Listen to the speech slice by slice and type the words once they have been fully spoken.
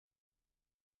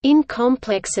In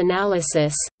complex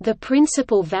analysis, the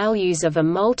principal values of a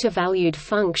multivalued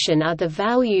function are the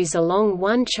values along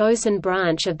one chosen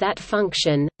branch of that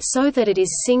function, so that it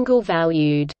is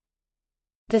single-valued.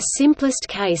 The simplest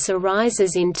case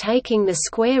arises in taking the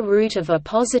square root of a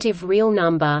positive real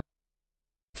number.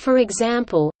 For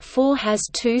example, 4 has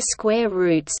two square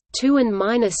roots, 2 and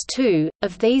 -2.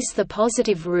 Of these, the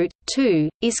positive root 2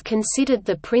 is considered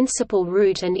the principal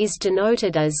root and is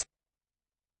denoted as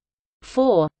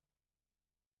 4.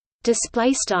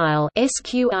 Display style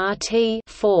sqrt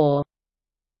 4.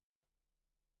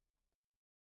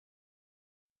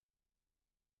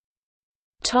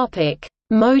 Topic: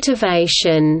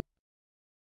 Motivation.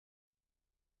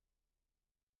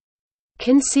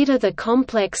 Consider the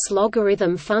complex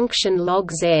logarithm function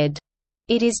log z.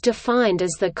 It is defined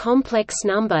as the complex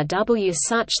number w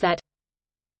such that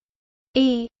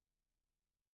e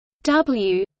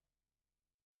w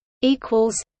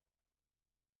equals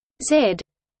z.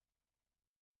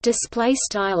 Display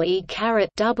style e caret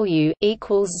w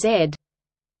equals z.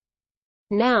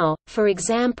 Now, for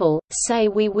example, say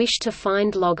we wish to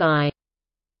find log I.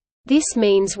 This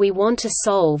means we want to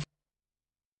solve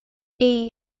e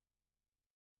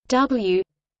w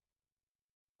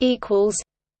equals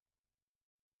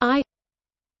I.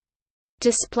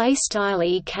 Display style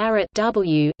e caret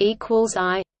w equals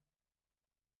I.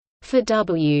 For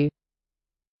w.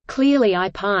 Clearly I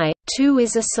pi 2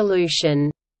 is a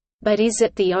solution. But is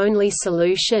it the only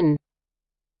solution?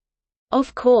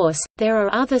 Of course, there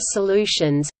are other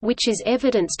solutions, which is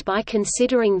evidenced by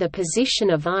considering the position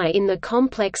of I in the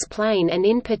complex plane and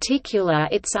in particular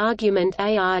its argument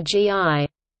argi.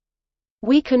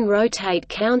 We can rotate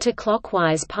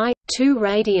counterclockwise pi 2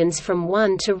 radians from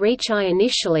 1 to reach I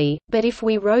initially, but if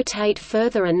we rotate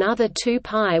further another 2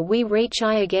 pi we reach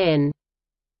I again.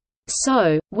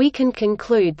 So, we can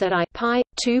conclude that I pi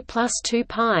 2 plus 2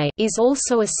 pi is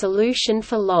also a solution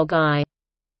for log I.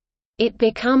 It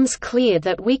becomes clear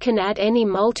that we can add any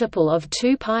multiple of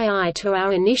 2 pi I to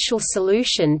our initial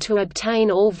solution to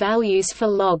obtain all values for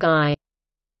log I.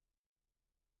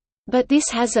 But this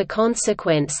has a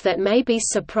consequence that may be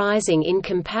surprising in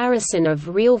comparison of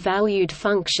real-valued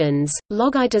functions.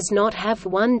 Log I does not have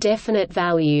one definite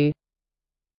value.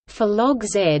 For log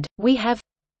z, we have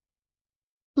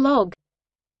log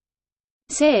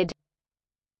z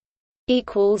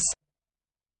equals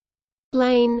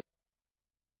lane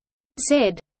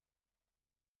z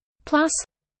plus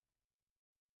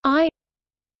I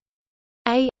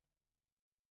a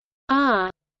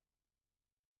r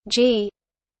g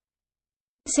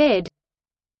z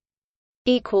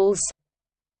equals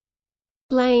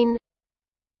lane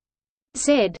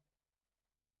z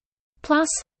plus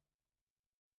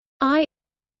I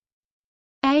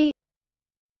a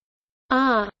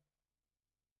r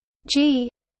g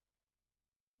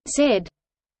z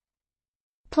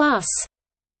plus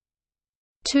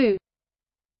 2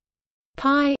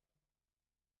 pi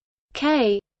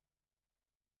k.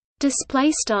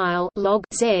 Display style log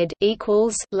z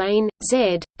equals lane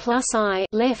z plus I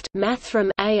left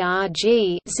mathrm arg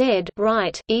z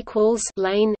right equals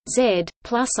lane z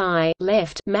plus I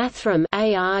left mathrm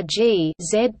arg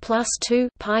z plus 2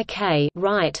 pi k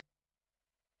right.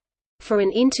 For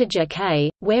an integer k,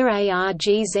 where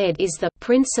argz is the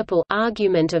principal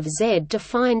argument of z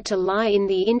defined to lie in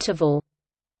the interval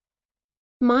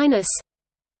minus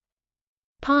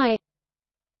pi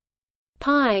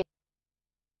pi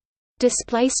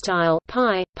display style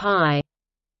pi.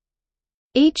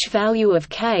 Each value of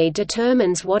k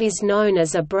determines what is known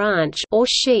as a branch or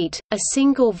sheet, a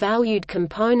single-valued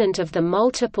component of the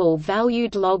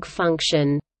multiple-valued log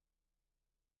function.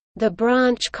 The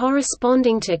branch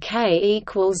corresponding to k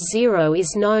equals 0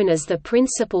 is known as the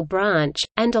principal branch,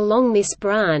 and along this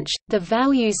branch, the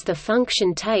values the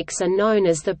function takes are known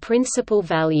as the principal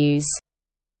values.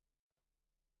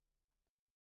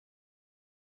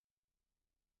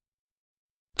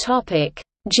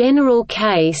 General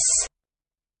case.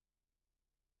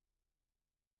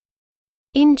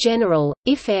 In general,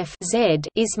 if f z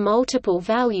is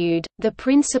multiple-valued, the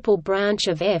principal branch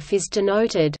of f is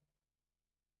denoted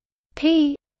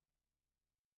P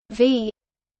V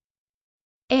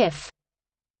F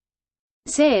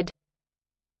Z.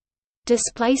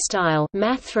 Display style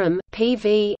mathrm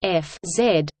PV F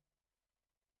Z,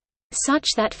 such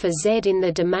that for Z in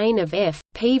the domain of F,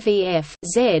 PVF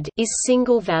Z is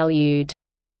single-valued.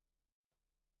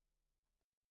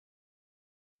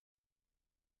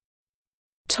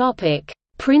 Topic: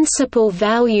 Principal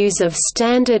values of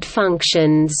standard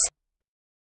functions.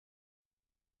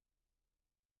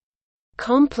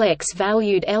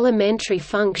 Complex-valued elementary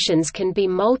functions can be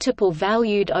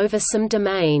multiple-valued over some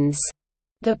domains.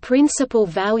 The principal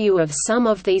value of some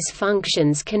of these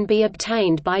functions can be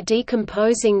obtained by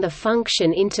decomposing the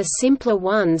function into simpler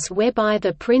ones whereby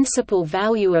the principal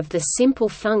value of the simple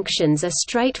functions are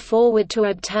straightforward to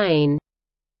obtain.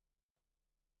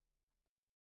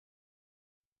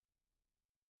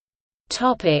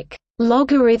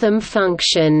 Logarithm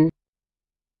function.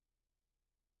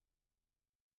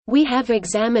 We have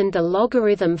examined the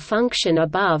logarithm function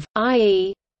above,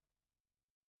 i.e.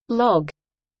 log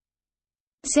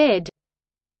z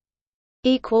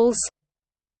equals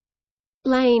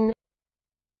lane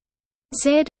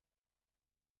z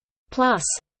plus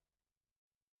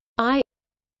I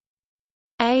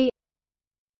a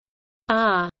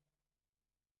r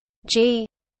g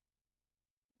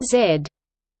z.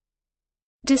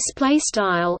 Display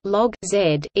style log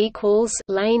z equals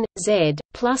lane z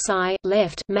plus I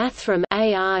left mathrm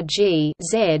arg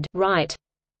z right.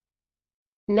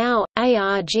 Now,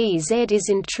 argz is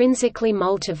intrinsically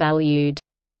multivalued.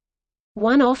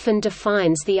 One often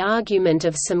defines the argument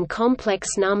of some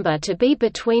complex number to be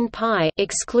between pi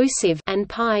exclusive and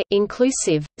pi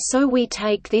inclusive, so we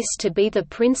take this to be the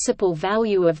principal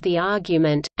value of the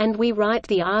argument, and we write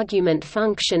the argument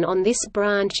function on this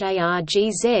branch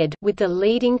argz with the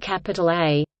leading capital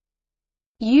A.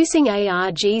 Using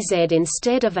argz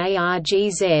instead of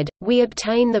argz, we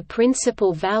obtain the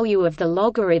principal value of the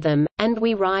logarithm, and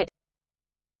we write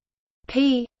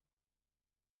p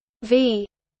v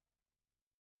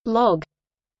log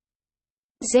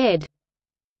z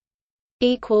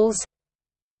equals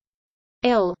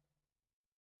l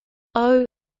o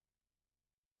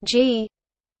g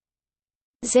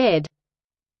z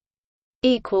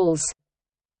equals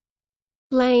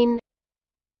lane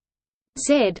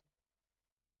z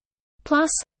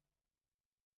plus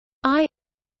I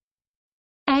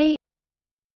a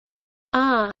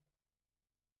r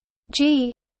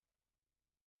g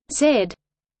z.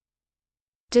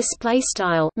 Display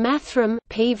style mathrm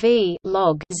PV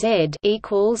log Z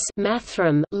equals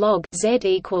mathrm log Z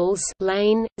equals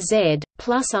lane Z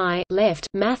plus I left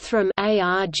mathrm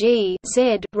arg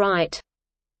Z right.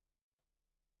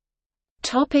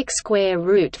 Topic square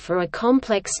root. For a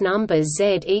complex number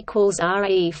z equals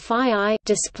re phi I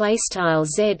display style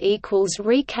z equals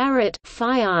re caret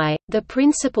phi I, the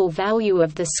principal value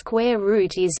of the square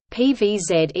root is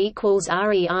pvz equals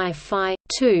rei phi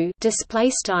 2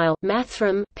 display style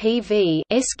mathrm pv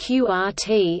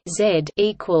sqrt z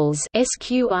equals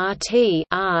sqrt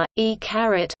r e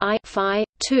caret I phi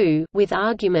 2 with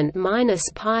argument minus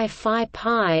pi phi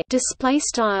pi display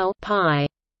style pi.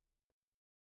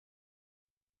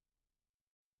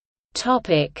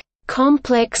 Topic: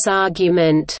 complex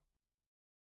argument.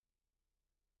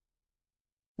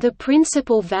 The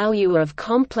principal value of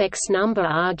complex number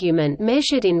argument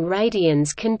measured in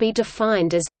radians can be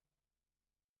defined as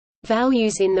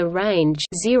values in the range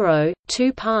 0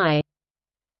 to pi,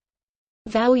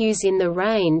 values in the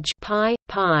range pi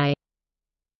pi.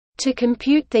 To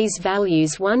compute these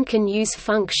values one can use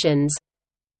functions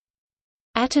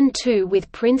atan2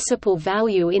 with principal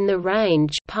value in the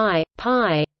range pi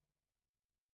pi,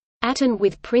 atan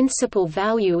with principal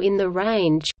value in the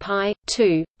range pi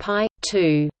 2 pi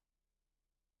 2.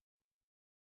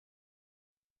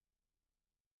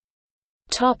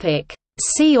 Topic: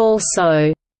 See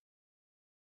also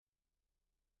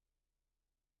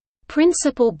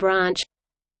principal branch,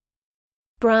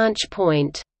 branch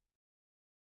point.